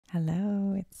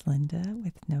Hello, it's Linda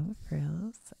with No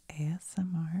Frills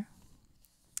ASMR.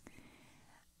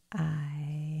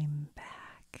 I'm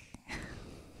back.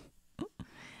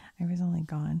 I was only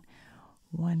gone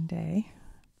one day,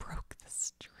 broke the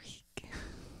streak.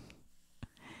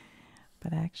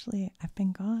 But actually, I've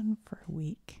been gone for a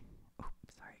week. Oh,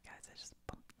 sorry guys, I just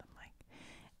bumped the mic.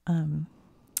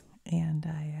 And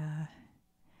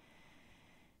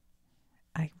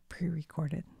I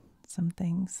pre-recorded some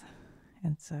things,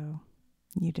 and so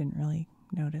you didn't really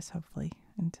notice, hopefully,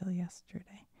 until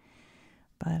yesterday.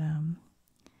 But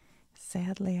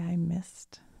sadly, I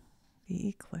missed the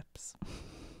eclipse.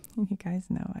 You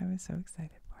guys know I was so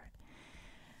excited for it.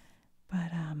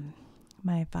 But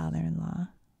my father-in-law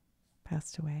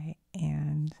passed away,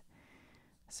 and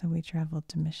so we traveled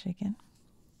to Michigan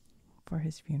for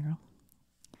his funeral,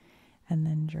 and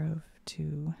then drove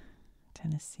to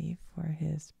Tennessee for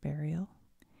his burial,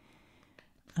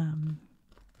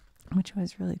 which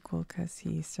was really cool because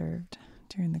he served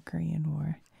during the Korean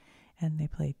War, and they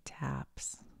played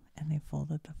taps and they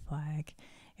folded the flag.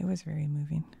 It was very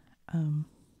moving. And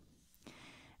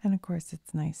of course,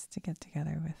 it's nice to get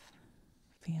together with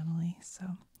family,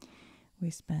 so we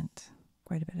spent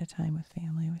quite a bit of time with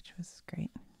family, which was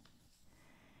great.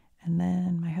 And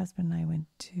then my husband and I went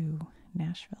to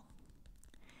Nashville,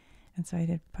 and so I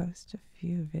did post a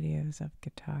few videos of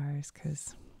guitars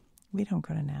because we don't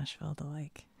go to Nashville to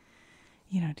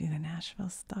do the Nashville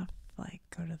stuff,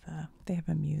 they have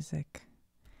a music,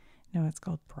 no, it's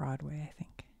called Broadway, I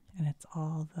think, and it's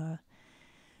all the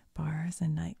bars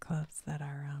and nightclubs that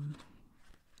are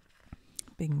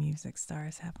big music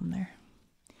stars have them there.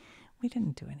 We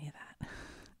didn't do any of that.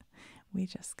 We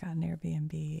just got an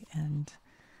Airbnb and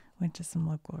went to some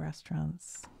local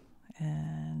restaurants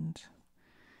and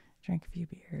drank a few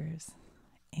beers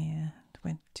and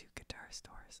went to guitar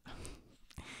stores.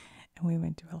 And we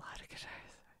went to a lot of guitar stores.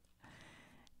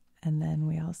 And then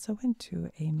we also went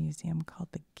to a museum called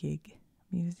the Gig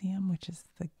Museum, which is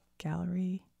the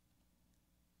gallery.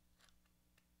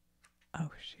 Oh,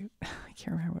 shoot. I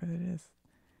can't remember what it is.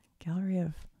 Gallery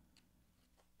of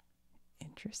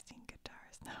Interesting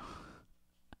Guitars. No.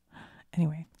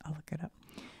 Anyway, I'll look it up.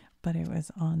 But it was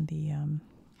on the,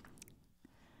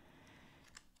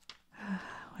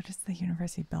 what is the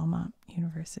University? Belmont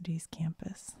University's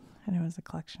campus. And it was a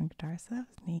collection of guitars, so that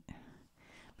was neat.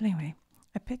 But anyway,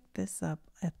 I picked this up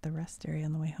at the rest area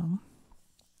on the way home.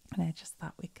 And I just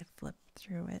thought we could flip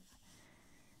through it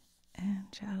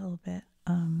and chat a little bit.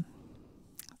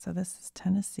 So this is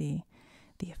Tennessee,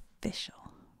 the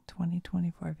official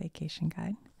 2024 vacation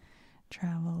guide.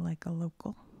 Travel like a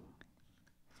local.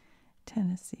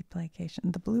 Tennessee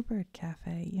vacation. The Bluebird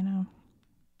Cafe,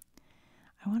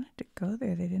 I wanted to go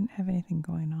there. They didn't have anything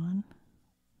going on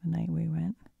the night we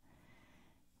went.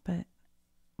 But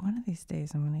one of these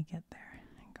days I'm going to get there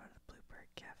and go to the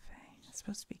Bluebird Cafe. It's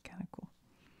supposed to be kind of cool.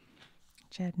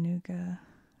 Chattanooga.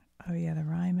 Oh yeah, the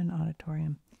Ryman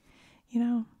Auditorium.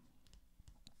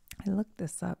 I looked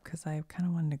this up because I kind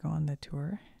of wanted to go on the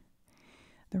tour.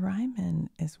 The Ryman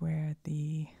is where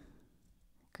the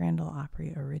Grand Ole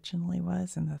Opry originally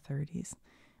was in the 30s,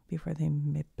 before they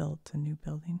built a new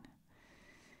building.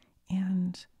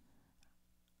 And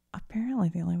apparently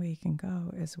the only way you can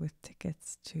go is with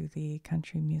tickets to the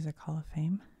Country Music Hall of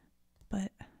Fame.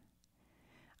 But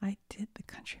I did the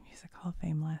Country Music Hall of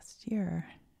Fame last year,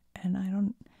 and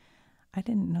I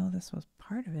didn't know this was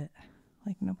part of it.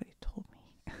 Like, nobody told me.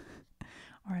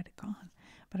 Or I'd have gone.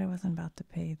 But I wasn't about to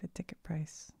pay the ticket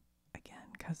price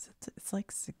again, because it's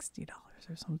like $60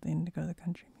 or something to go to the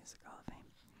Country Music Hall of Fame.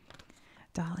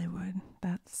 Dollywood,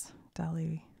 that's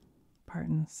Dolly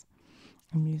Parton's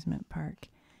amusement park.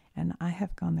 And I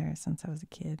have gone there since I was a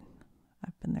kid.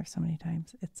 I've been there so many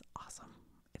times. It's awesome.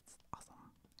 It's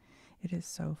awesome. It is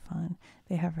so fun.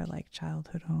 They have her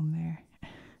childhood home there.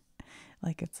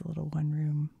 It's a little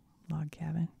one-room log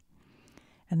cabin.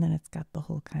 And then it's got the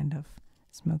whole kind of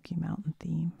Smoky Mountain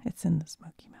theme. It's in the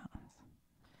Smoky Mountains.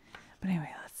 But anyway,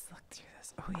 let's look through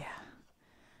this. Oh yeah,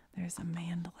 there's a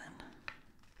mandolin.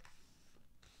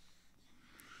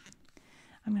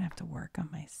 I'm going to have to work on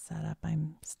my setup.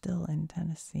 I'm still in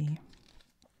Tennessee.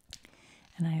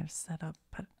 And I have set up,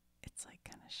 but it's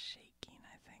kind of shaking,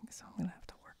 I think. So I'm going to have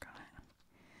to work on it.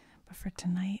 But for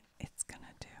tonight, it's going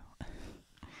to do.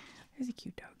 There's a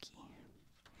cute doggy.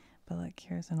 But look,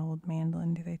 here's an old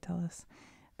mandolin. Do they tell us?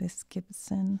 This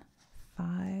Gibson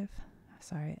F5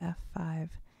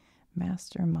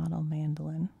 Master Model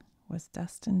mandolin was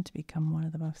destined to become one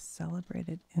of the most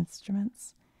celebrated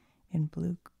instruments in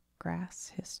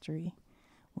bluegrass history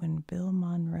when Bill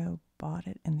Monroe bought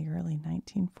it in the early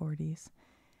 1940s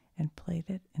and played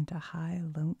it into high,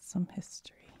 lonesome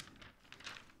history.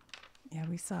 Yeah,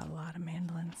 we saw a lot of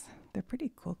mandolins. They're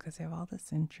pretty cool because they have all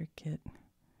this intricate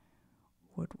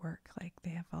woodwork. Like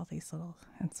they have all these little,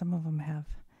 and some of them have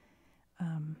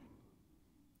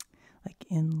like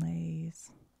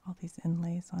inlays, all these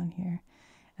inlays on here.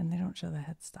 And they don't show the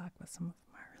headstock, but some of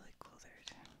them are really cool there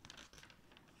too.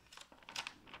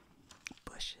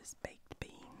 Bushes, baked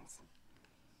beans.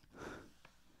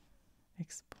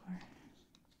 Explore.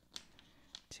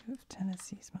 2 of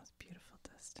Tennessee's most beautiful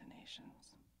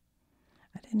destinations.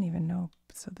 I didn't even know.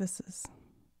 So this is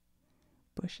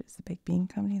Bush's, the baked bean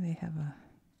company. They have a,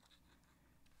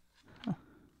 I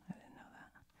didn't know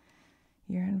that.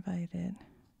 You're invited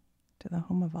to the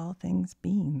home of all things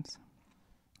beans.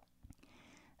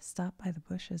 Stop by the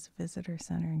Bush's Visitor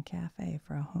Center and Cafe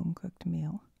for a home-cooked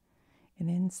meal. And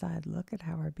inside, look at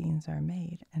how our beans are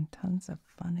made and tons of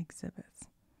fun exhibits.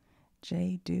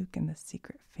 J. Duke and the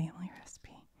Secret Family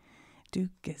Recipe.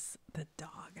 Duke is the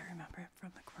dog. I remember it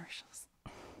from the commercials.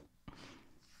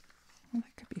 Well,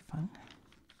 that could be fun.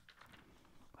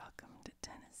 Welcome to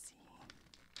Tennessee.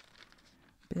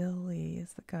 Bill Lee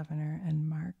is the governor, and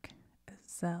Mark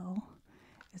Zell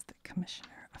is the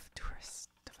commissioner of tourist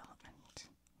development.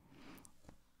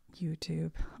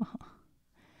 YouTube.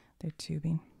 They're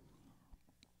tubing.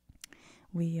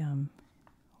 We,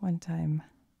 one time,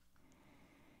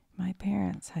 my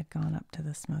parents had gone up to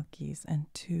the Smokies and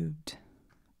tubed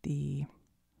the,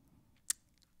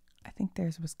 I think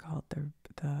theirs was called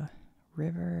the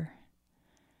river,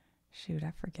 shoot,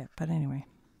 I forget, but anyway.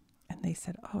 And they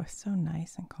said, oh, it's so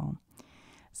nice and calm.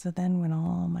 So then when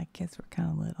all my kids were kind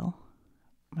of little,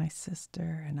 my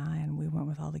sister and I, and we went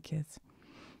with all the kids,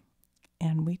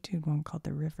 and we tubed one called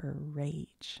the River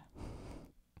Rage.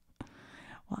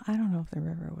 Well, I don't know if the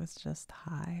river was just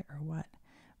high or what,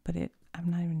 but I'm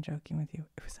not even joking with you,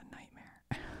 it was a nightmare.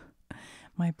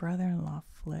 My brother-in-law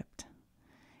flipped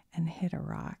and hit a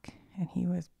rock, and he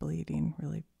was bleeding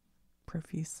really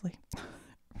profusely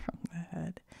from the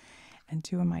head. And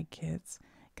 2 of my kids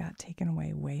got taken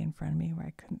away way in front of me where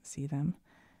I couldn't see them.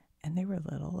 And they were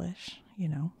little-ish,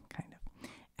 kind of.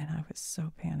 And I was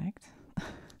so panicked.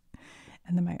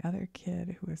 And then my other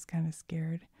kid, who was kind of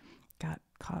scared, got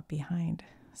caught behind.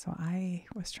 So I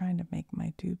was trying to make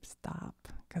my tube stop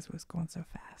because it was going so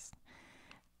fast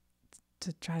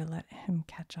to try to let him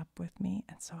catch up with me.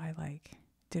 And so I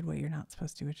did what you're not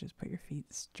supposed to, which is put your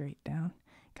feet straight down,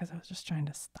 because I was just trying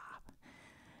to stop.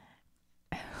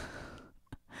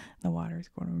 The water's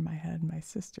going over my head, and my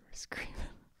sister was screaming.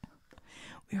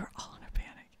 We were all in a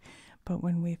panic. But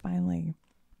when we finally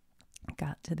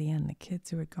got to the end, the kids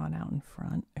who had gone out in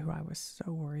front, who I was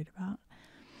so worried about,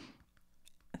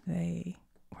 they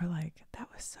were like, that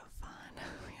was so fun.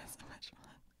 We had so much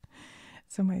fun.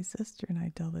 So my sister and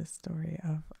I tell this story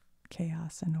of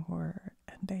chaos and horror,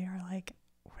 and they are like,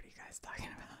 what are you guys talking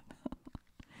about?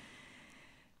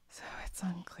 So it's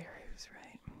unclear who's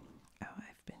right. Oh,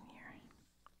 I've been here.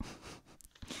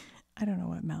 I don't know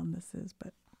what mountain this is,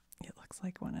 but it looks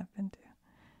like one I've been to.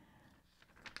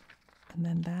 And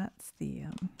then that's the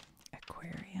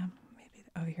aquarium. Maybe,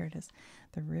 oh, here it is.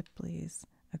 The Ripley's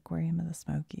Aquarium of the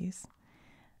Smokies.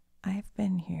 I've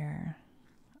been here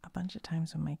a bunch of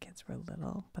times when my kids were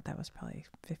little, but that was probably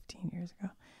 15 years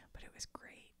ago. But it was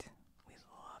great. We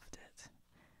loved it.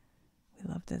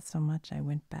 We loved it so much I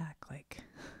went back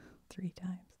 3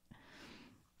 times.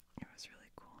 It was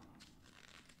really cool.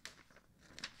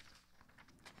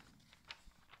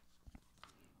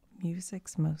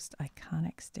 Music's most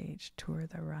iconic stage, Tour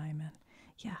the Ryman.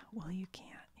 Yeah, well, you can't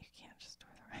just tour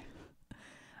the Ryman.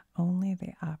 Only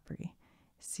the Opry.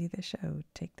 See the show,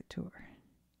 take the tour.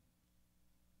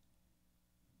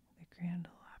 The Grand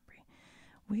Ole Opry.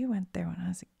 We went there when I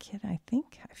was a kid. I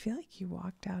feel like you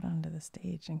walked out onto the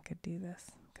stage and could do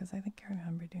this, because I think I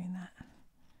remember doing that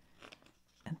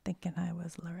and thinking I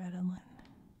was Loretta Lynn.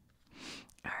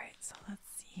 All right, so let's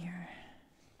see here.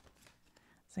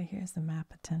 So here's the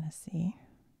map of Tennessee.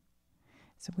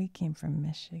 So we came from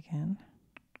Michigan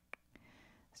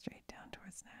straight down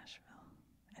towards Nashville.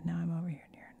 And now I'm over here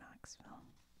near Knoxville.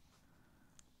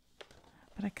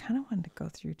 But I kind of wanted to go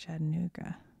through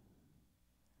Chattanooga.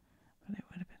 But it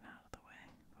would have been out of the way.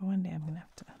 But one day I'm going to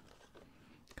have to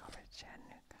go over to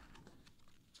Chattanooga.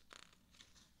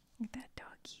 Look at that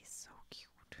doggy, he's so cute.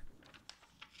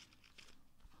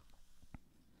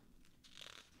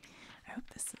 I hope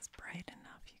this is bright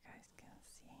enough you guys can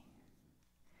see.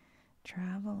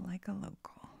 Travel like a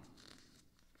local.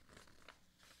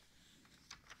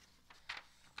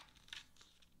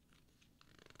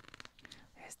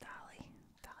 There's Dolly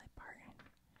Parton.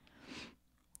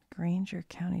 Granger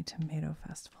County Tomato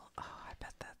Festival. Oh, I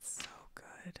bet that's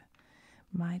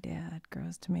My dad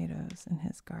grows tomatoes in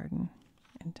his garden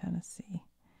in Tennessee.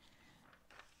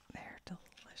 They're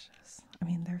delicious. I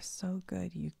mean, they're so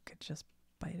good you could just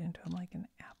bite into them like an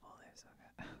apple. They're so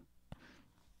good.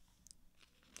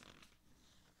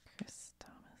 Chris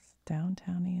Thomas,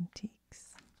 Downtown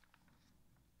Antiques.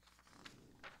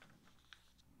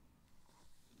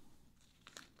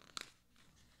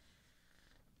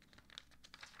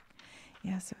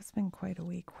 Yeah, so it's been quite a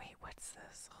week. Wait, what's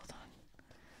this? Hold on.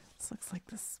 This looks like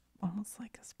this, almost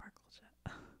like a sparkle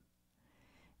jet.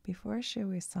 Before a show,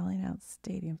 we were selling out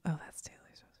stadiums. Oh, that's Taylor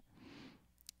Swift.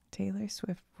 Taylor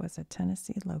Swift was a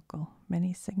Tennessee local.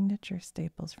 Many signature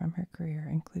staples from her career,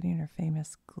 including her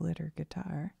famous glitter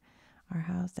guitar, are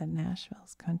housed at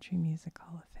Nashville's Country Music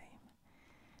Hall of Fame.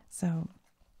 So,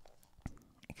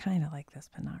 I kind of like this,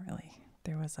 but not really.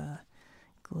 There was a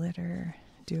glitter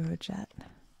duo jet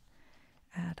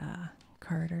at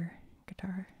Carter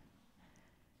Guitar.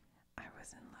 I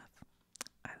was in love.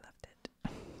 I loved it.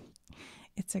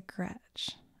 It's a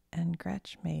Gretsch, and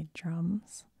Gretsch made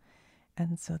drums,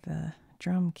 and so the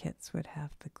drum kits would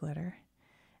have the glitter,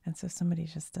 and so somebody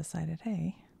just decided,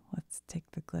 hey, let's take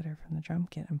the glitter from the drum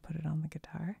kit and put it on the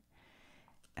guitar.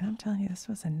 And I'm telling you, this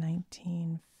was a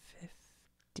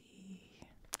 1950,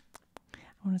 I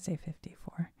want to say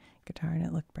 54 guitar, and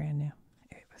it looked brand new.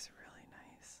 It was really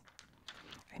nice.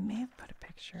 I may have put a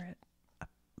picture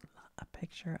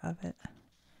of it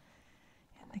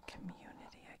in the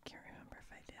community. I can't remember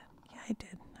if I did. Yeah, I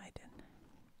did.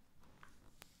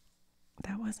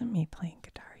 That wasn't me playing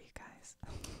guitar, you guys.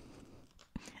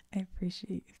 I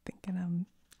appreciate you thinking I'm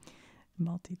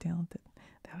multi-talented.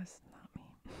 That was not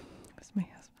me. It was my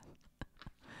husband.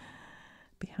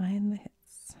 Behind the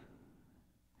Hits.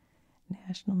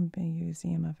 National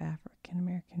Museum of African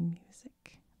American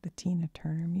Music. The Tina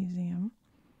Turner Museum.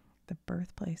 The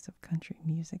Birthplace of Country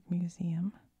Music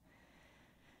Museum.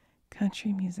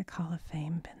 Country Music Hall of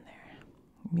Fame, been there.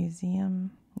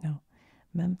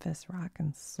 Memphis Rock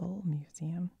and Soul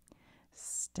Museum.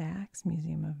 Stax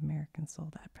Museum of American Soul,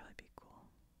 that'd probably be cool.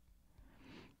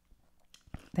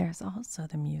 There's also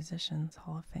the Musicians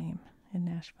Hall of Fame in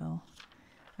Nashville.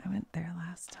 I went there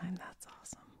last time. That's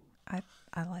awesome.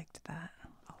 I liked that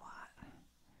a lot.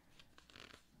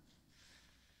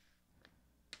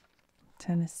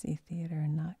 Tennessee Theater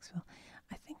in Knoxville.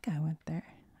 I think I went there.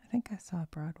 I think I saw a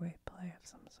Broadway play of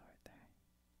some sort there.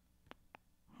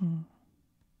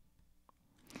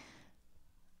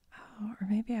 Oh, or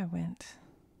maybe I went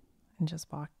and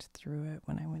just walked through it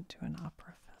when I went to an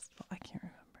opera festival. I can't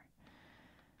remember.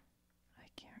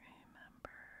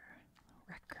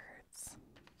 Records.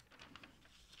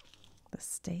 The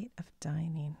State of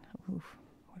Dining. Ooh,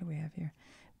 what do we have here?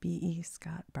 B.E.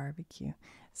 Scott Barbecue.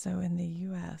 So in the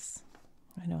U.S.,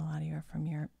 I know a lot of you are from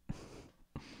Europe.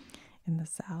 In the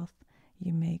South,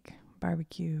 you make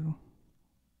barbecue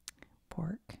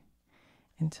pork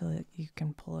until you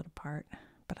can pull it apart.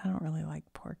 But I don't really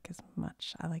like pork as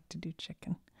much. I like to do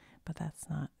chicken, but that's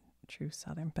not true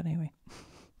Southern. But anyway,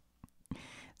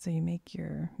 so you make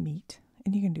your meat,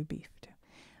 and you can do beef too,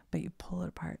 but you pull it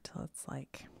apart till it's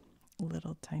like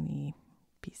little tiny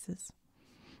pieces,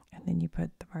 and then you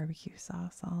put the barbecue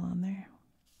sauce all on there.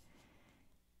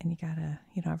 And you gotta,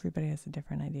 everybody has a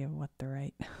different idea of what the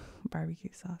right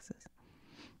barbecue sauce is.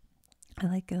 I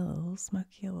like it a little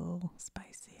smoky, a little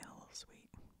spicy, a little sweet.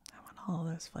 I want all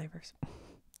those flavors.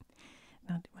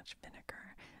 Not too much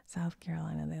vinegar. South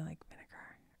Carolina, they like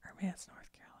vinegar. Or maybe it's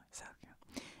North Carolina, South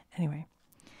Carolina. Anyway,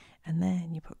 and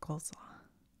then you put coleslaw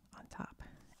on top.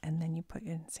 And then you put it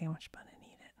in a sandwich bun and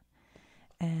eat it.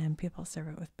 And people serve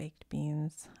it with baked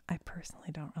beans. I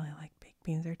personally don't really like baked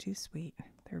beans. They're too sweet.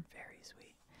 They're very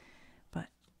sweet.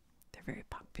 But they're very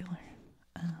popular.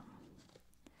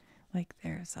 Like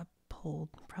there's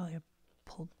probably a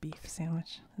pulled beef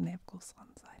sandwich, and they have coleslaw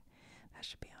inside. That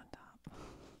should be on top.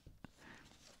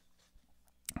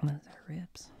 Those are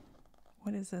ribs.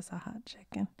 What is this? A hot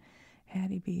chicken?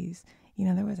 Hattie B's.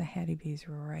 There was a Hattie B's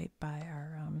right by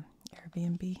our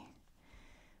Airbnb.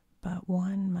 But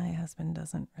my husband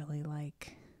doesn't really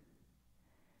like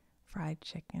fried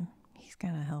chicken. He's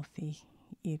kind of a healthy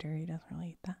eater. He doesn't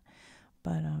really eat that.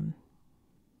 But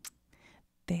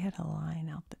they had a line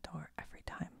out the door every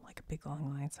time, like a big long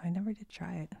line. So I never did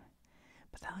try it.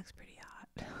 But that looks pretty hot.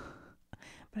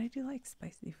 But I do like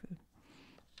spicy food.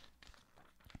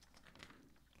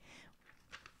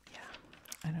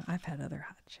 I know, I've had other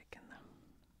hot chicken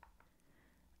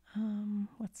though.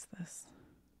 What's this?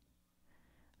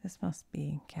 This must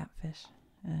be catfish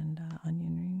and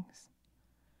onion rings.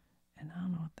 And I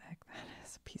don't know what the heck that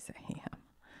is. A piece of ham.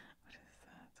 What is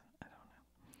that? I don't know.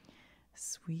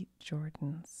 Sweet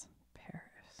Jordan's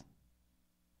Paris.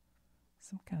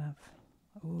 some kind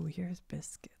of, oh, here's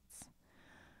biscuits.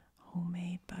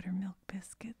 Homemade buttermilk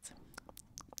biscuits.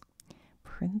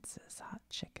 Prince's Hot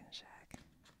Chicken Shack.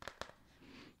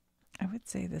 I would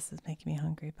say this is making me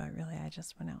hungry, but really I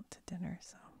just went out to dinner,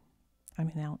 so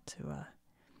out to a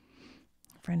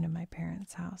friend of my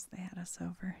parents' house. They had us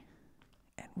over,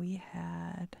 and we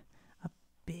had a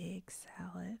big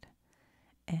salad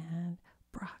and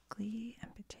broccoli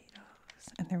and potatoes,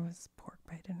 and there was pork,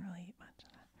 but I didn't really eat much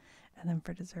of it. And then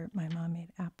for dessert, my mom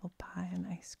made apple pie and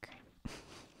ice cream.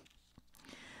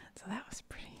 So that was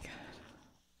pretty good.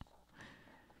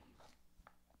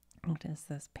 What is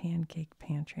this? Pancake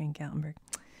Pantry in Gatlinburg.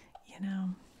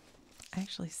 I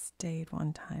actually stayed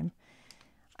one time.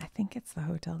 I think it's the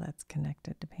hotel that's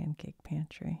connected to Pancake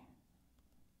Pantry.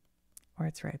 Or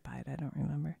it's right by it, I don't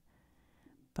remember.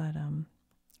 But, and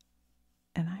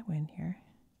I went here.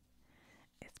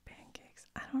 It's pancakes.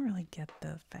 I don't really get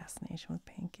the fascination with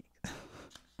pancakes.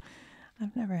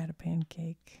 I've never had a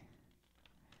pancake.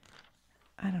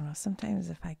 I don't know. Sometimes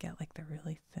if I get like the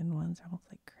really thin ones, they're almost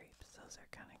like crepes. Those are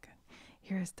kind of good.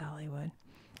 Here's Dollywood.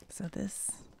 So this,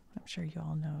 I'm sure you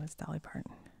all know, is Dolly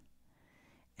Parton.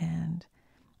 And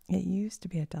it used to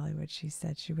be at Dollywood. She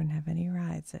said she wouldn't have any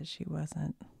rides that she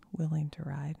wasn't willing to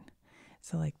ride.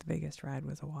 So like the biggest ride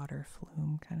was a water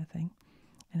flume kind of thing.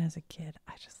 And as a kid,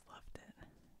 I just loved it.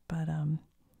 But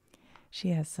she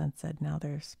has since said now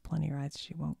there's plenty of rides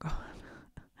she won't go on.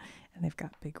 And they've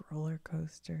got big roller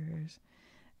coasters.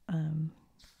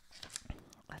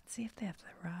 Let's see if they have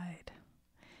the ride.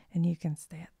 And you can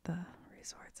stay at the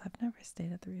resorts. I've never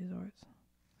stayed at the resorts.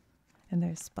 And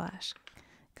there's Splash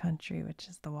Country, which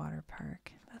is the water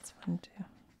park. That's fun too.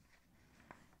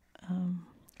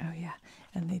 Oh yeah,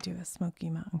 and they do a Smoky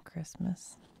Mountain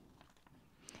Christmas.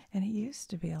 And it used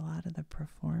to be a lot of the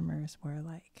performers were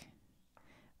like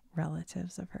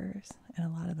relatives of hers, and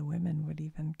a lot of the women would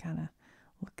even kind of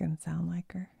look and sound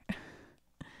like her.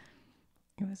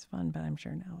 It was fun, but I'm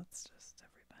sure now it's just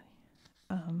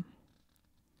everybody.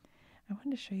 I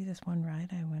wanted to show you this one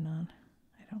ride I went on.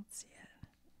 I don't see it,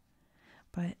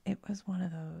 but it was one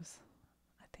of those.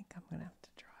 I think I'm gonna have to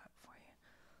draw it for you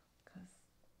because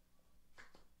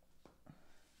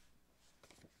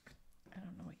I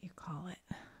don't know what you call it.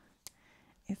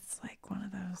 It's like one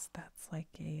of those that's like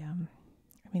a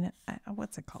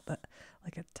what's it called?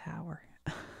 Like a tower.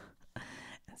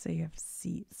 And so you have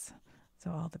seats. So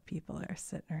all the people are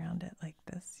sitting around it like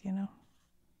this,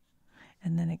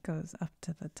 And then it goes up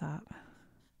to the top.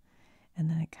 And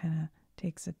then it kind of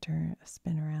takes a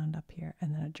spin around up here,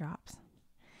 and then it drops.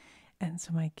 And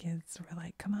so my kids were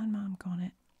like, come on, Mom, go on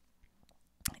it.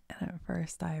 And at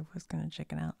first I was going to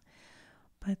chicken out.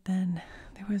 But then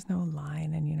there was no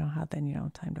line, and you know how then you don't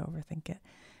have time to overthink it.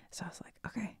 So I was like,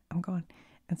 okay, I'm going.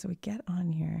 And so we get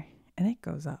on here, and it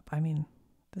goes up.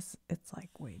 It's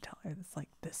like way taller. It's like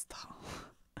this tall.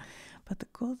 But the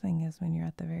cool thing is when you're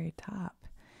at the very top,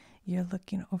 you're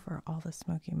looking over all the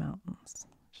Smoky Mountains,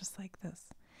 just like this.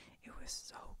 It was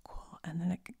so cool. And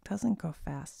then it doesn't go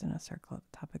fast in a circle at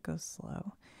the top. It goes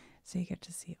slow. So you get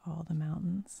to see all the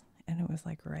mountains. And it was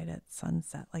like right at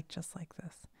sunset, like just like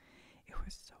this. It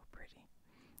was so pretty.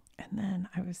 And then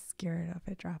I was scared of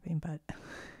it dropping, but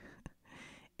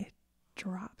it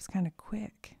drops kind of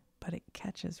quick, but it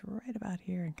catches right about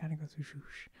here and kind of goes whoosh,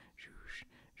 whoosh,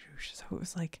 whoosh. So it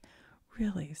was like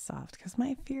really soft, because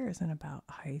my fear isn't about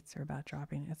heights or about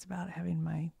dropping. It's about having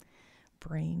my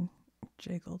brain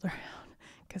jiggled around,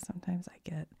 because sometimes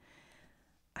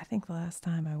I think the last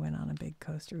time I went on a big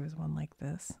coaster was one like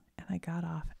this, and I got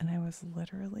off and I was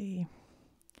literally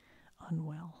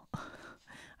unwell.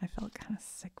 I felt kind of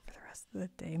sick for the rest of the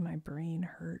day. My brain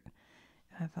hurt,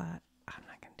 and I thought, I'm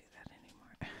not going to do that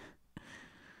anymore.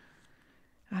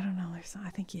 I don't know. I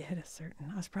think you hit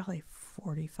I was probably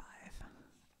 45,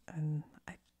 and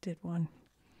I did one.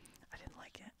 I didn't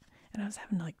like it. And I was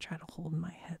having to like try to hold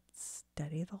my head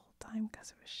steady the whole time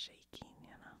because it was shaking,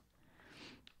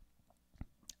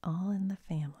 All in the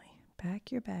family.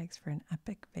 Pack your bags for an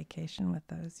epic vacation with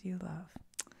those you love.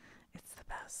 It's the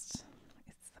best.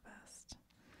 It's the best.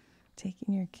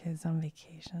 Taking your kids on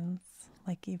vacations,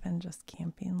 like even just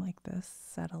camping like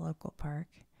this at a local park.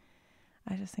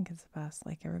 I just think it's the best.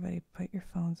 Like, everybody put your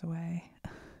phones away.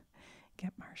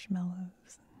 Get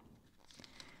marshmallows and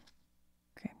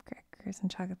graham crackers and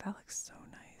chocolate. That looks so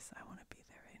nice. I want to be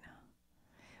there right now.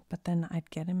 But then I'd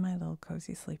get in my little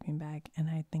cozy sleeping bag, and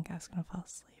I'd think I was going to fall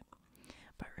asleep.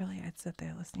 But really, I'd sit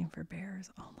there listening for bears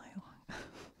all night long.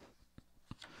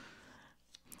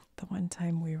 The one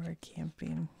time we were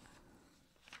camping,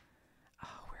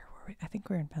 where were we? I think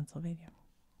we were in Pennsylvania.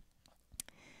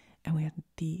 And we had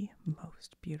the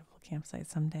most beautiful campsite.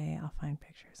 Someday I'll find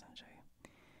pictures and show you.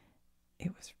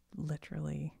 It was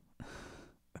literally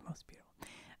the most beautiful.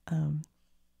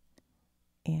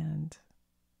 And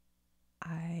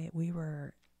we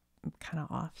were kind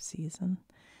of off season,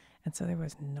 and so there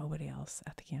was nobody else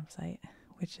at the campsite,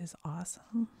 which is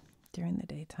awesome during the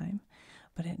daytime,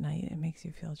 but at night it makes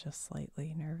you feel just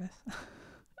slightly nervous.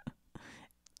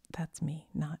 That's me,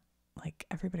 not like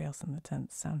everybody else in the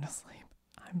tent sound asleep.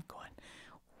 I'm going,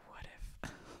 what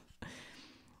if?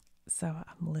 So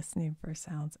I'm listening for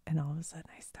sounds, and all of a sudden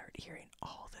I start hearing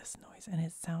all this noise, and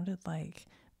it sounded like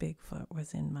Bigfoot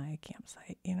was in my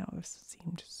campsite. You know, it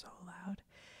seemed so loud.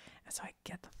 And so I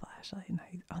get the flashlight and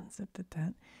I unzip the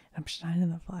tent, and I'm shining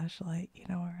the flashlight,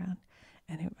 around,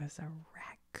 and it was a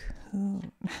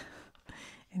raccoon.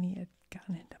 And he had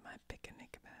gotten into my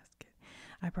picnic basket.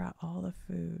 I brought all the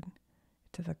food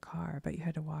to the car, but you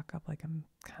had to walk up like a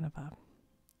kind of a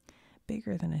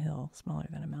bigger than a hill, smaller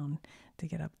than a mountain, to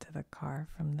get up to the car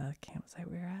from the campsite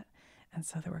we were at. And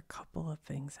so there were a couple of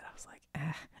things that I was like,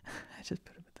 I just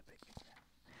put them at the picnic ground.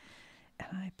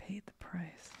 And I paid the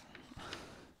price.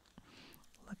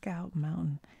 Lookout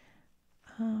Mountain.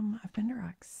 I've been to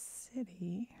Rock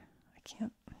City.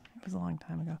 It was a long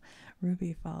time ago.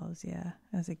 Ruby Falls, yeah.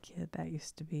 As a kid, that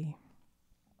used to be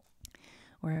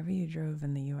wherever you drove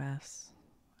in the U.S.,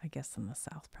 I guess in the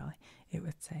South probably,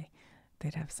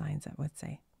 they'd have signs that would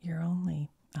say, you're only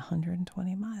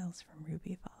 120 miles from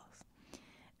Ruby Falls.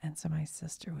 And so my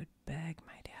sister would beg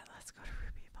my dad, let's go to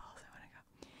Ruby Falls. I want to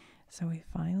go. So we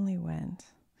finally went,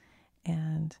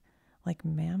 and like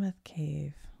Mammoth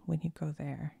Cave, when you go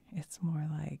there, it's more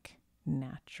like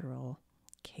natural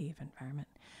cave environment.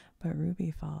 But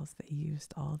Ruby Falls, they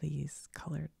used all these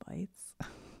colored lights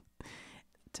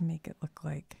to make it look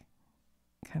like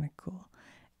kind of cool.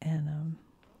 And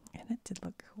it did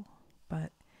look cool.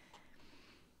 But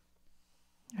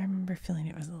I remember feeling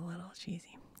it was a little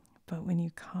cheesy. But when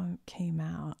you came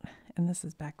out, and this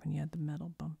is back when you had the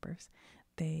metal bumpers,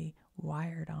 they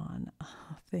wired on a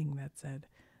thing that said,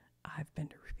 I've been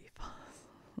to Ruby Falls.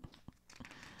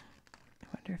 I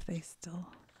wonder if they still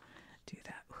do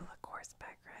that. Ooh, look,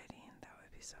 horseback riding. That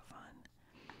would be so fun.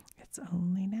 It's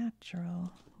only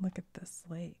natural. Look at this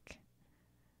lake.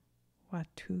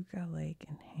 Watauga Lake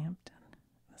in Hampton.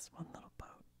 This one little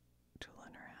boat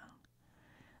tooling around.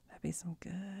 That'd be some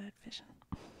good fishing.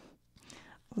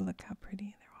 Ooh, look how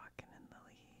pretty they're walking in the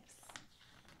leaves.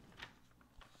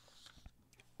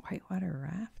 Whitewater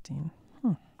rafting.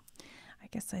 I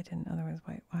guess I didn't know there was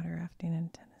whitewater rafting in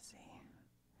Tennessee.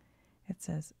 It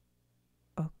says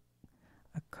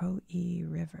Ocoee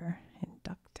River in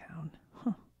Ducktown. I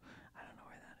don't know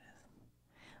where that is.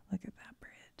 Look at that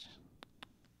bridge.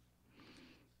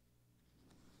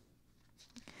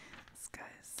 This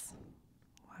guy's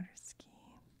water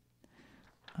skiing.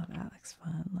 Oh, that looks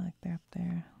fun. Look, they're up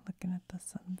there looking at the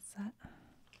sunset.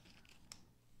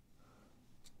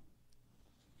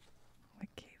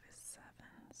 What cave is 7?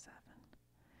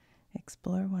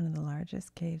 Explore one of the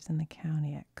largest caves in the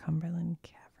county at Cumberland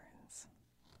Caverns.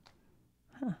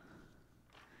 I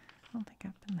don't think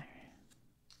I've been there.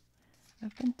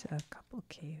 I've been to a couple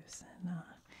caves, and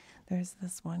there's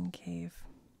this one cave.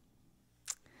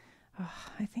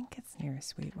 I think it's near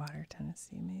Sweetwater,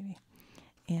 Tennessee, maybe.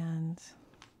 And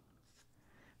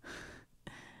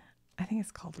I think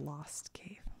it's called Lost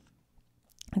Cave.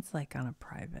 It's like on a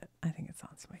private, I think it's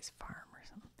on somebody's farm or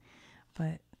something.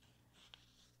 But,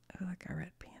 oh, look, a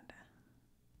red panda.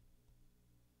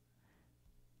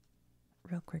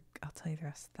 Real quick, I'll tell you the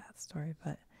rest of that story,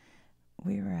 but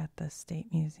we were at the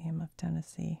State Museum of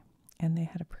Tennessee, and they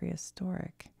had a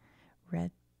prehistoric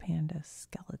red panda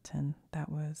skeleton that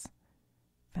was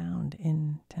found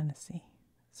in Tennessee.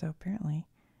 So apparently,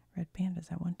 red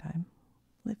pandas at one time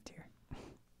lived here.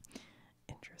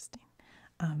 Interesting.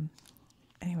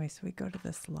 Anyway, so we go to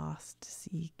this Lost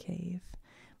Sea Cave.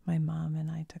 My mom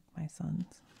and I took my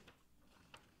sons.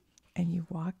 And you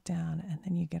walk down, and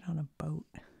then you get on a boat,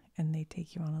 and they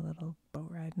take you on a little boat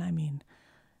ride. And I mean,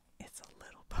 it's a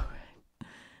little boat ride.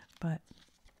 But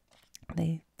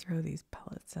they throw these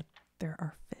pellets that there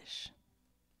are fish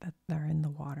that are in the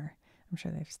water. I'm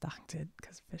sure they've stocked it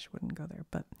because fish wouldn't go there.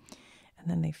 And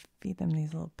then they feed them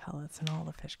these little pellets, and all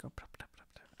the fish go plop, plop, plop,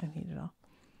 plop, and eat it all.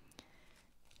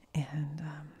 And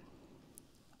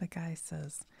the guy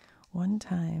says, one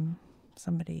time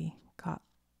somebody caught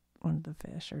one of the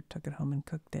fish or took it home and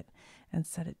cooked it and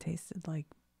said it tasted like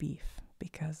beef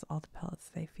because all the pellets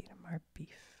they feed him are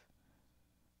beef.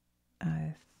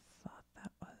 I thought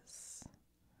that was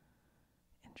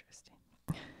interesting.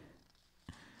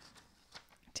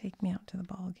 Take me out to the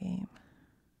ball game.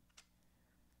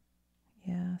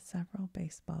 several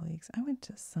baseball leagues. I went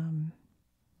to some,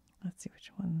 let's see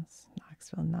which ones.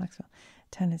 Knoxville,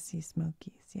 Tennessee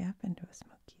Smokies. Yeah, I've been to a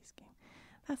Smokies game.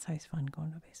 That's always fun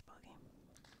going to a baseball game.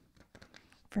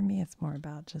 For me, it's more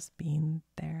about just being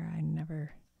there. I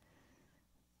never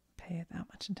pay that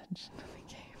much attention to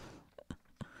the game.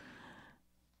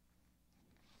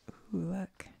 Ooh,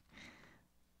 look.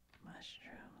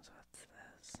 Mushrooms. What's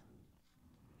this?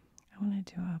 I want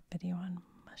to do a video on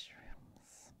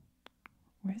mushrooms.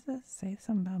 Where does it say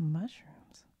something about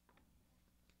mushrooms?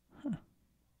 Huh.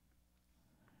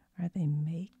 Are they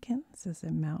Makins? Is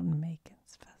it Mountain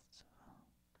Makins Festival?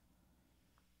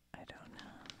 I don't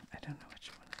know. I don't know which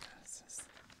one of those is.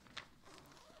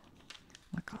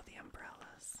 Look, all the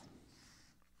umbrellas.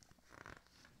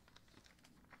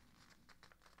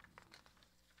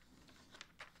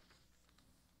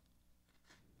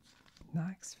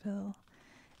 Knoxville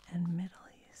and Middle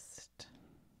East.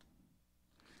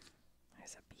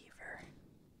 There's a beaver.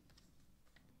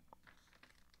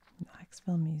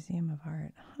 Knoxville Museum of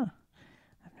Art. Huh.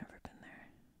 I've never been there.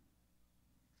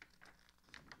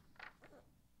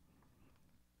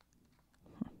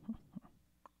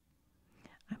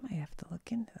 I might have to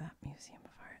look into that Museum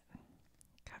of Art.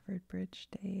 Covered Bridge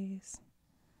Days.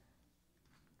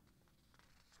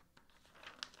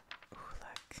 Ooh,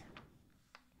 look.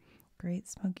 Great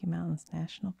Smoky Mountains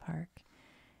National Park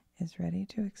is ready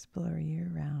to explore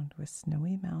year-round with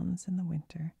snowy mountains in the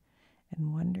winter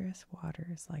and wondrous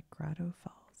waters like Grotto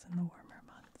Falls in the warmer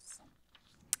months.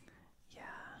 Yeah.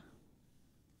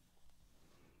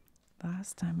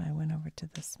 Last time I went over to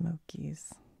the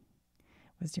Smokies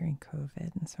was during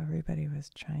COVID, and so everybody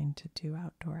was trying to do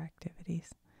outdoor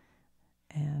activities.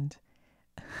 And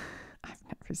I've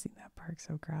never seen that park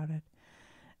so crowded.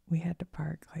 We had to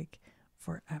park like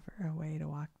forever away to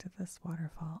walk to this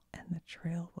waterfall, and the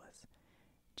trail was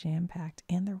jam-packed.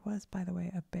 And there was, by the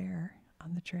way, a bear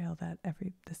on the trail that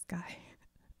this guy,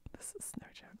 this is no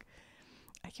joke,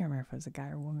 I can't remember if it was a guy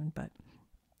or woman, but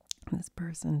this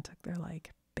person took their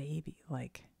like baby,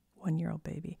 like 1-year-old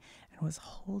baby, and was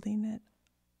holding it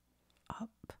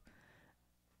up.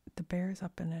 The bear's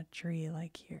up in a tree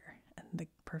like here, and the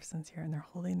person's here, and they're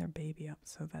holding their baby up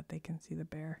so that they can see the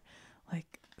bear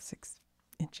like 6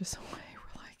 inches away.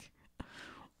 We're like,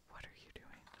 what are you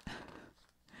doing?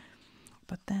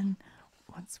 But then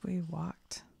once we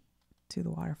walked to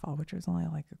the waterfall, which was only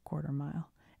like a quarter mile,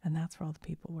 and that's where all the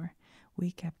people were,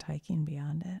 we kept hiking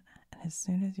beyond it, and as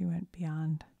soon as you went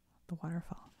beyond the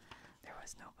waterfall, there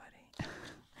was nobody.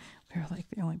 We were like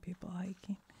the only people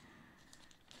hiking.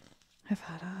 I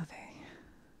thought, oh, they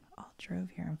all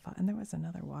drove here and fought, and there was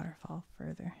another waterfall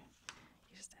further.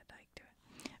 You just had to hike to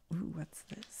it. Ooh, what's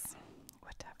this?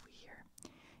 What have we here?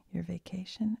 Your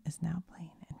vacation is now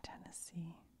playing in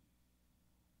Tennessee.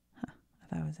 Huh. I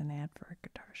thought it was an ad for a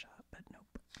guitar shop, but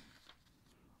nope.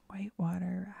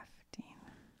 Whitewater rafting.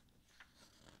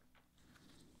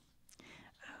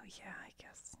 Oh yeah, I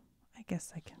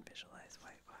guess I can visualize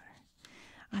whitewater.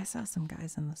 I saw some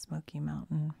guys in the Smoky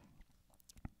Mountain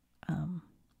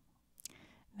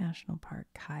National Park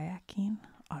kayaking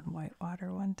on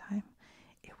whitewater one time.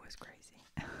 It was crazy.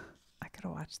 I could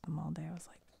have watched them all day. I was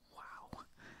like, wow.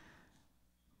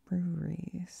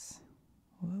 Breweries.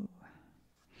 Whoa.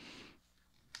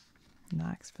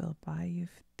 Knoxville Bayou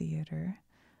Theater,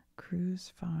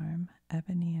 Cruise Farm,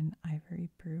 Ebony and Ivory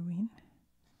Brewing.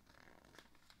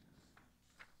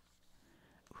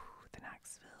 Ooh, the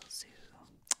Knoxville Zoo.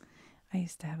 I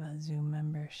used to have a zoo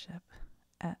membership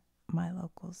at my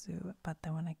local zoo, but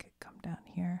then when I could come down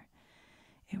here,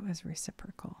 it was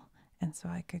reciprocal. And so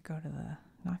I could go to the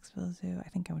Knoxville Zoo. I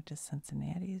think I went to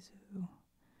Cincinnati Zoo.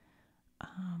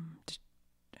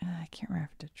 I can't remember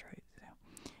if Detroit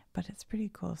Zoo. But it's pretty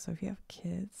cool. So if you have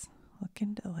kids, look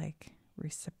into like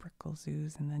reciprocal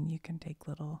zoos, and then you can take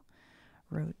little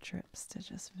road trips to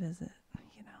just visit,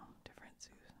 different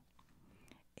zoos.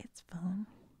 It's fun.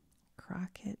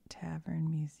 Crockett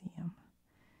Tavern Museum.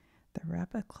 The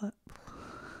replica,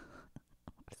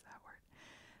 what is that word?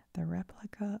 The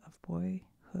replica of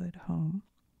boyhood home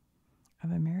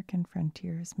of American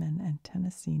frontiersman and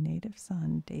Tennessee native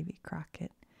son Davy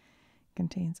Crockett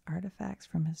contains artifacts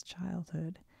from his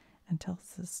childhood and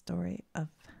tells the story of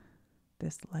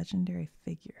this legendary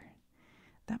figure.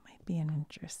 That might be an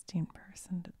interesting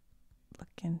person to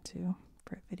look into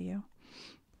for a video.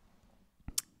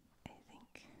 I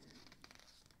think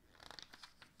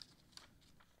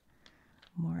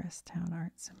Morristown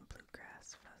Arts and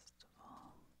Bluegrass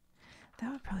Festival.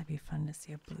 That would probably be fun to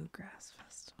see, a bluegrass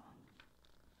festival.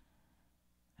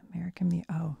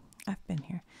 I've been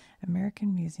here.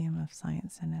 American Museum of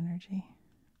Science and Energy.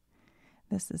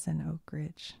 This is in Oak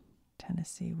Ridge,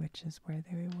 Tennessee, which is where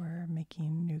they were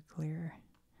making nuclear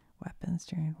weapons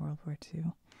during World War II.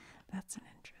 That's an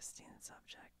interesting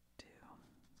subject, too,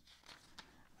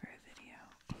 for a video.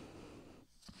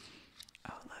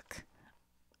 Oh, look.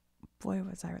 Boy,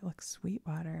 was I. Look,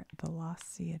 Sweetwater, the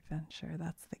Lost Sea Adventure.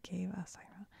 That's the cave I was talking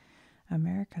about.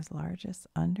 America's largest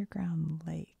underground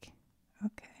lake.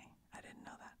 Okay, I didn't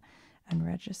know that. And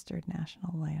registered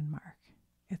national landmark.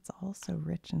 It's also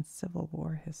rich in Civil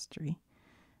War history.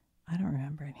 I don't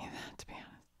remember any of that, to be honest.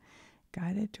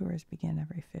 Guided tours begin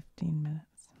every 15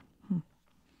 minutes.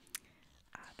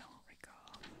 I don't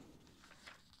recall.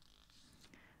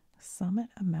 Summit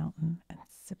a mountain and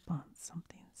sip on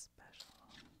something special.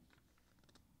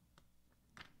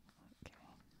 Okay.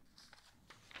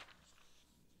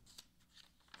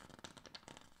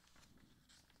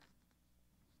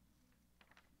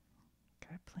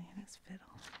 Guy playing his fiddle.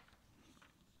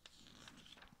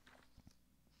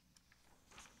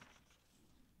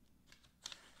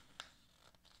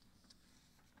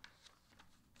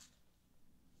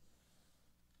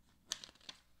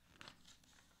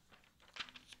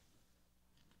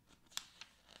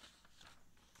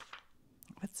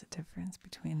 What's the difference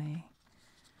between a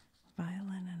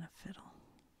violin and a fiddle?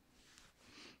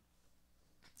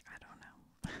 I don't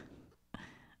know. I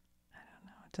don't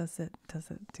know.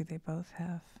 Do they both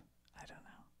have, I don't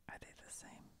know. Are they the same?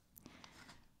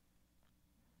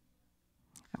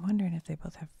 I'm wondering if they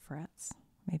both have frets.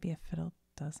 Maybe a fiddle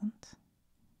doesn't.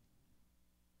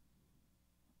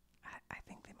 I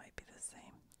think they might be the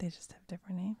same. They just have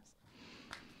different names.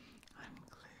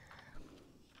 Unclear.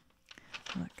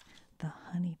 Look, the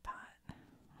honey pot.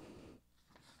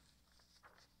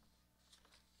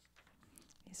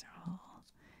 These are all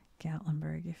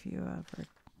Gatlinburg. If you ever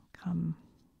come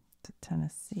to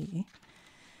Tennessee,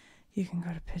 you can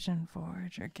go to Pigeon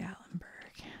Forge or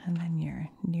Gatlinburg, and then you're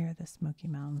near the Smoky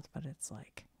Mountains, but it's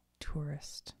like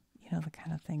tourist, you know, the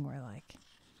kind of thing where like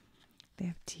they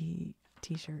have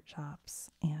t-shirt shops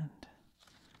and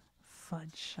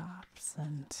fudge shops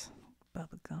and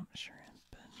bubblegum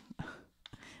shrimp, and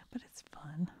but it's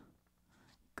fun.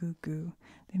 Goo goo.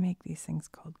 They make these things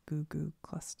called goo goo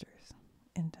clusters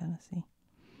in Tennessee.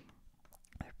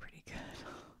 They're pretty good.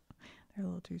 They're a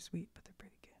little too sweet, but they're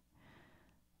pretty good.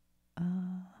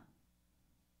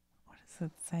 What does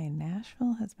it say?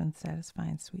 Nashville has been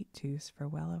satisfying sweet tooths for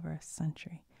well over a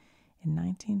century. In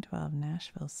 1912,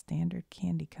 Nashville's Standard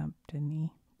Candy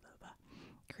Company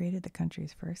created the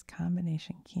country's first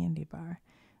combination candy bar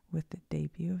with the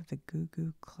debut of the Goo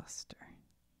Goo Cluster.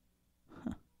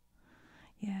 Huh.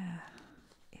 Yeah,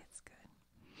 it's good.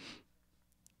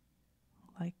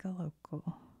 Like a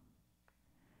local.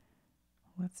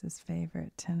 What's his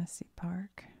favorite? Tennessee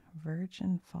Park,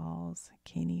 Virgin Falls,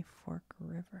 Caney Fork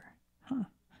River. Huh.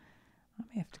 I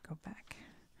may have to go back.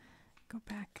 Go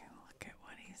back and look at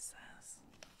what he says.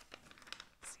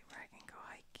 See where I can go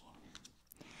hiking.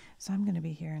 So I'm going to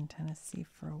be here in Tennessee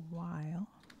for a while.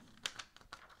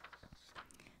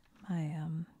 My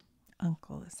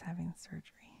uncle is having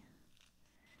surgery.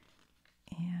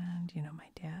 And, you know, my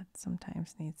dad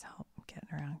sometimes needs help getting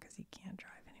around because he can't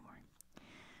drive anymore.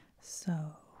 So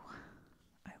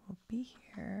I will be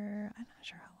here. I'm not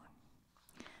sure how long.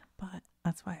 But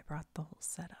that's why I brought the whole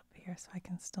setup here, so I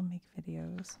can still make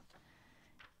videos.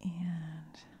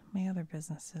 And my other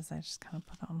businesses I just kind of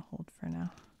put on hold for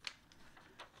now.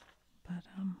 But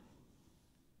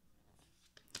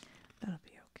that'll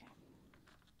be okay.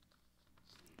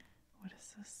 What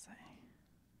does this say?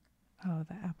 Oh,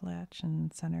 the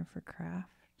Appalachian Center for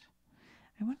Craft.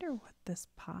 I wonder what this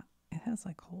pot, it has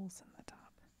like holes in the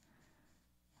top.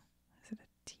 Is it a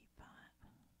teapot?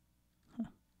 Huh.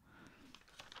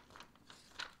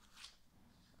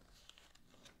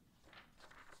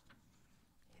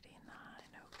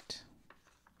 Note.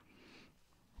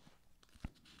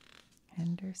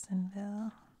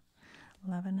 Hendersonville,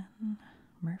 Lebanon,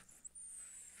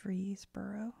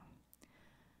 Murfreesboro,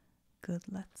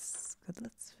 Goodlettsville.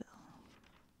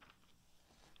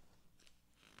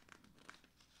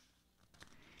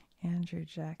 Andrew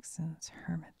Jackson's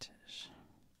Hermitage.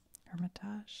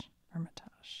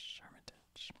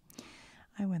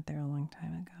 I went there a long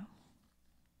time ago.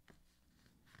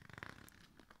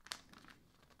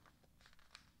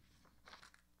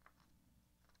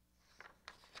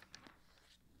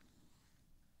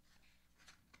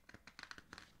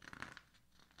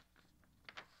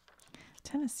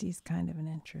 Tennessee's kind of an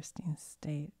interesting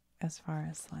state as far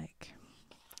as like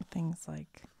things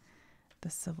like the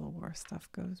Civil War stuff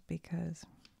goes, because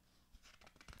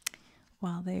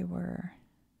while they were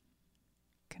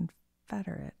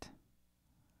Confederate,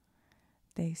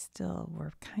 they still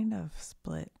were kind of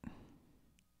split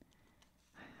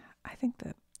think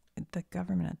that the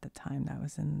government at the time that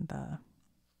was in the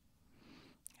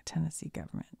Tennessee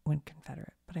government went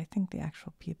Confederate, but I think the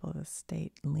actual people of the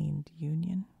state leaned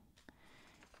Union.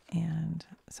 And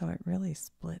so it really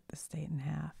split the state in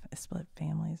half. It split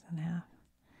families in half.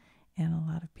 And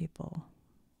a lot of people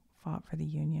fought for the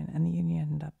Union. And the Union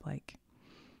ended up like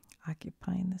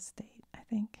occupying the state, I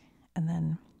think. And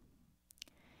then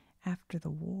after the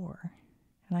war,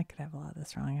 and I could have a lot of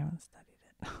this wrong, I haven't studied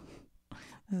it.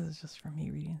 This is just from me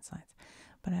reading science.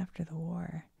 But after the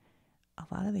war, a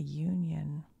lot of the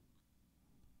Union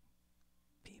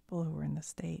people who were in the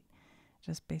state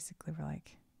just basically were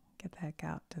like, get the heck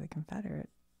out to the Confederate,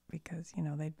 because, you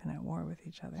know, they'd been at war with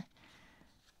each other.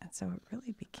 And so it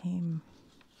really became,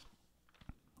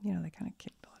 you know, they kind of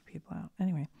kicked a lot of people out.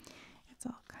 Anyway, it's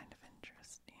all kind of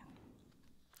interesting.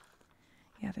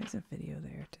 Yeah, there's a video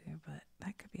there too, but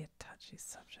that could be a touchy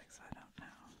subject, so I don't know.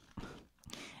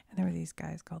 And there were these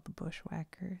guys called the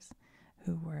Bushwhackers,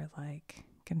 who were like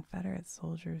Confederate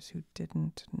soldiers who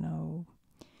didn't know,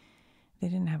 they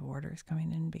didn't have orders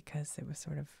coming in because it was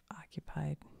sort of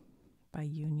occupied by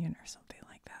Union or something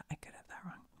like that. I could have that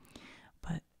wrong.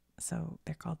 But so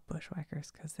they're called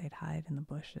bushwhackers because they'd hide in the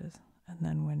bushes. And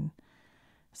then when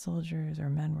soldiers or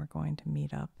men were going to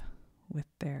meet up with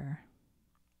their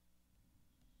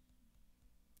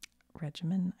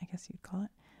regimen, I guess you'd call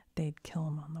it, they'd kill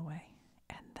them on the way.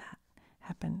 And that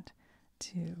happened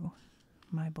to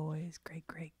my boy's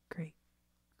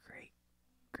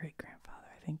great-great-great-great-great grandfather.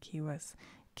 I think he was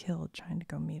killed trying to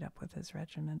go meet up with his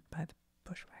regiment by the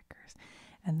bushwhackers,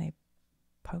 and they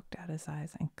poked out his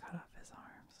eyes and cut off his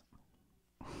arms.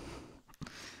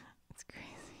 It's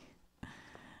crazy.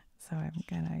 So I'm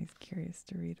kind of curious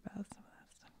to read about some of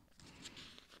that stuff.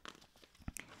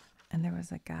 And there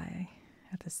was a guy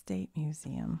at the State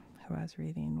Museum who I was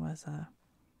reading was a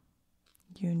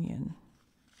Union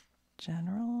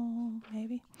general,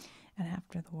 maybe. And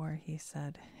after the war, he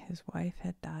said his wife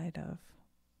had died of,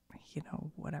 you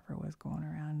know, whatever was going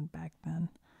around back then.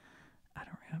 I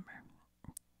don't remember.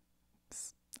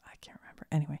 I can't remember.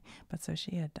 Anyway, but so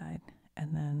she had died.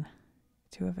 And then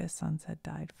 2 of his sons had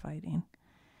died fighting.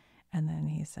 And then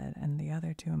he said, and the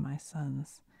other 2 of my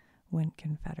sons went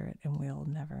Confederate and we'll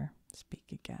never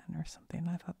speak again or something.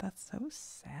 I thought that's so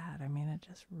sad. I mean, it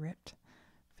just ripped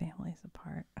families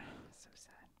apart. So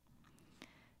sad.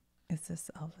 Is this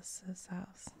Elvis's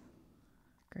house?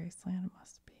 Graceland? It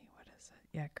must be. What is it?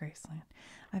 Yeah, Graceland.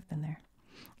 I've been there.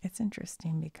 It's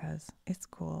interesting because it's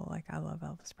cool. Like, I love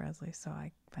Elvis Presley, so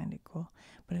I find it cool.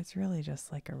 But it's really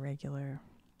just like a regular,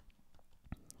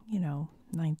 you know,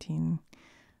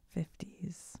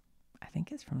 1950s, I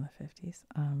think it's from the 50s,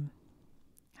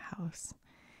 house.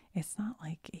 It's not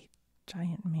like a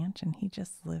giant mansion. He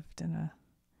just lived in a,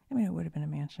 I mean, it would have been a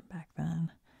mansion back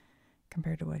then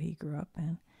compared to what he grew up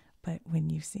in. But when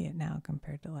you see it now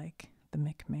compared to like the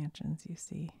McMansions you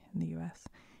see in the U.S.,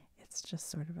 it's just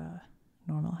sort of a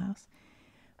normal house.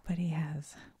 But he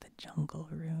has the jungle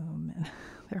room and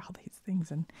there are all these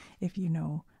things. And if you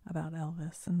know about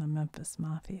Elvis and the Memphis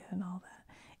Mafia and all that,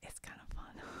 it's kind of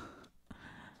fun.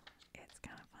 It's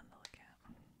kind of fun to look at.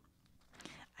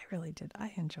 I really did.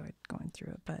 I enjoyed going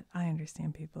through it, but I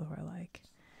understand people who are like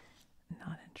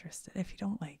not interested. If you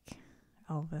don't like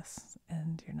Elvis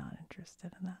and you're not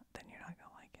interested in that, then you're not going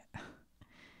to like it.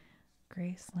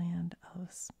 Graceland,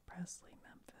 Elvis Presley,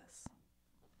 Memphis.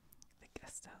 The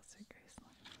guest house at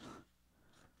Graceland.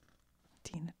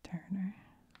 Tina Turner.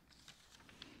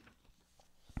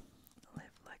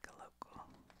 Live like a local.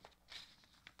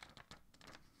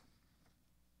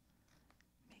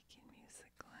 Making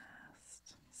music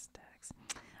last. Stax.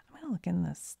 I'm going to look in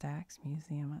the Stax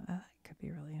Museum. That could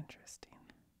be really interesting.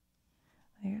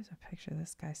 Here's a picture of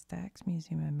this guy. Stax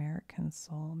Museum, American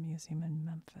Soul Museum in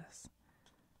Memphis.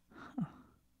 Huh.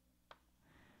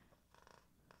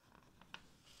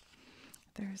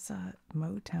 There's a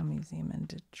Motown Museum in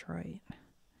Detroit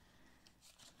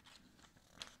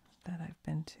that I've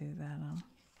been to that,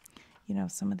 you know,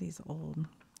 some of these old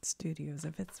studios,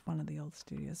 if it's one of the old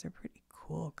studios, they're pretty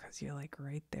cool because you're like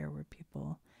right there where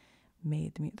people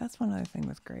made the music. That's one other thing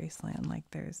with Graceland. Like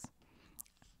there's,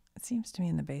 it seems to me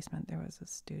in the basement there was a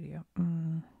studio.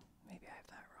 Maybe I have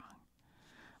that wrong.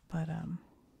 But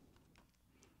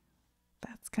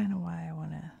that's kind of why I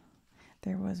want to,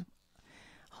 there was,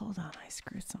 hold on, I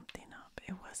screwed something up.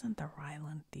 It wasn't the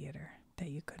Ryland Theater that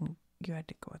you couldn't, you had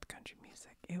to go with country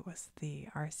music. It was the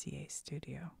RCA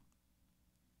studio.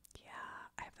 Yeah,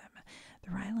 I have that.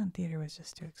 The Ryland Theater was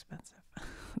just too expensive.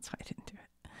 That's why I didn't do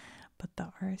it. But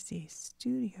the RCA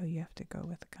studio, you have to go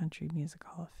with the Country Music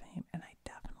Hall of Fame. And I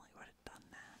definitely would have done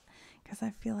that. Because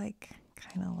I feel like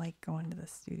kind of like going to the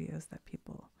studios that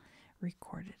people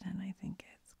recorded in. I think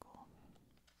it's cool.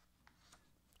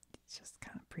 It's just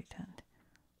kind of pretend.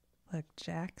 Look,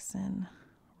 Jackson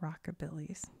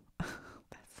Rockabilly's.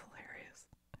 That's hilarious.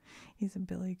 He's a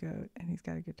billy goat and he's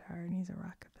got a guitar and he's a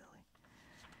rockabilly.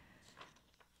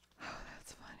 Oh,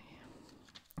 that's funny.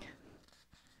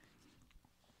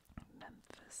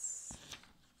 Memphis.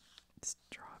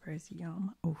 Strawberries,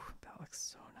 yum. Oh, that looks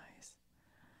so nice.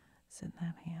 Sit in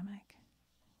that hammock.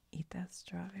 Eat that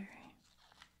strawberry.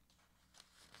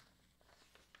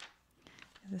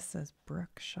 This says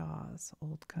Brooke Shaw's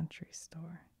Old Country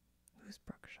Store. Who's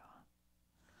Brooke Shaw?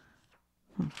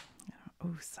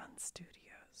 Oh, Sun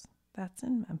Studios. That's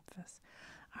in Memphis.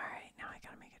 All right, now I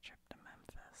gotta make a trip to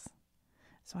Memphis.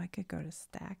 So I could go to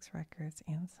Stax Records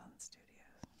and Sun Studios.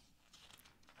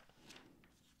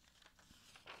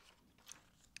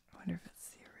 I wonder if it's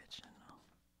the original.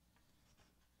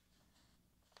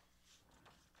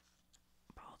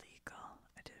 Bald Eagle.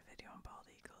 I did a video on bald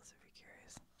eagles if you're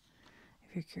curious.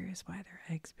 If you're curious why their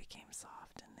eggs became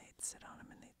soft and they'd sit on them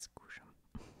and they'd squish them.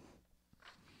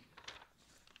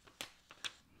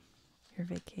 Your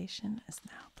vacation is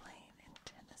now playing in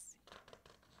Tennessee.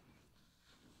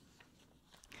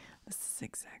 This is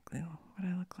exactly what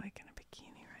I look like in a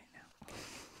bikini right now.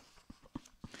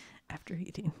 After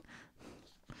eating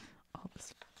all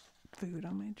this food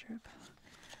on my trip.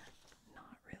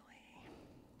 Not really.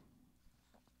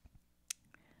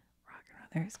 Rockin' around.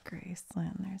 There's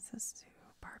Graceland. There's the zoo.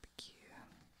 Barbecue.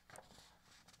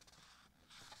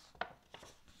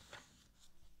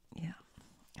 Yeah,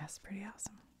 that's pretty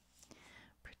awesome.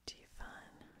 Pretty fun.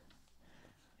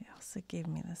 They also gave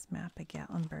me this map of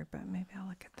Gatlinburg, but maybe I'll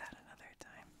look at that another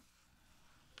time.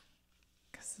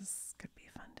 Because this could be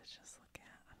fun to just look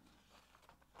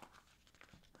at.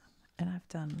 And I've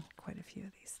done quite a few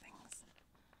of these things.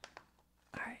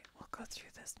 Alright, we'll go through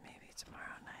this maybe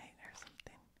tomorrow night.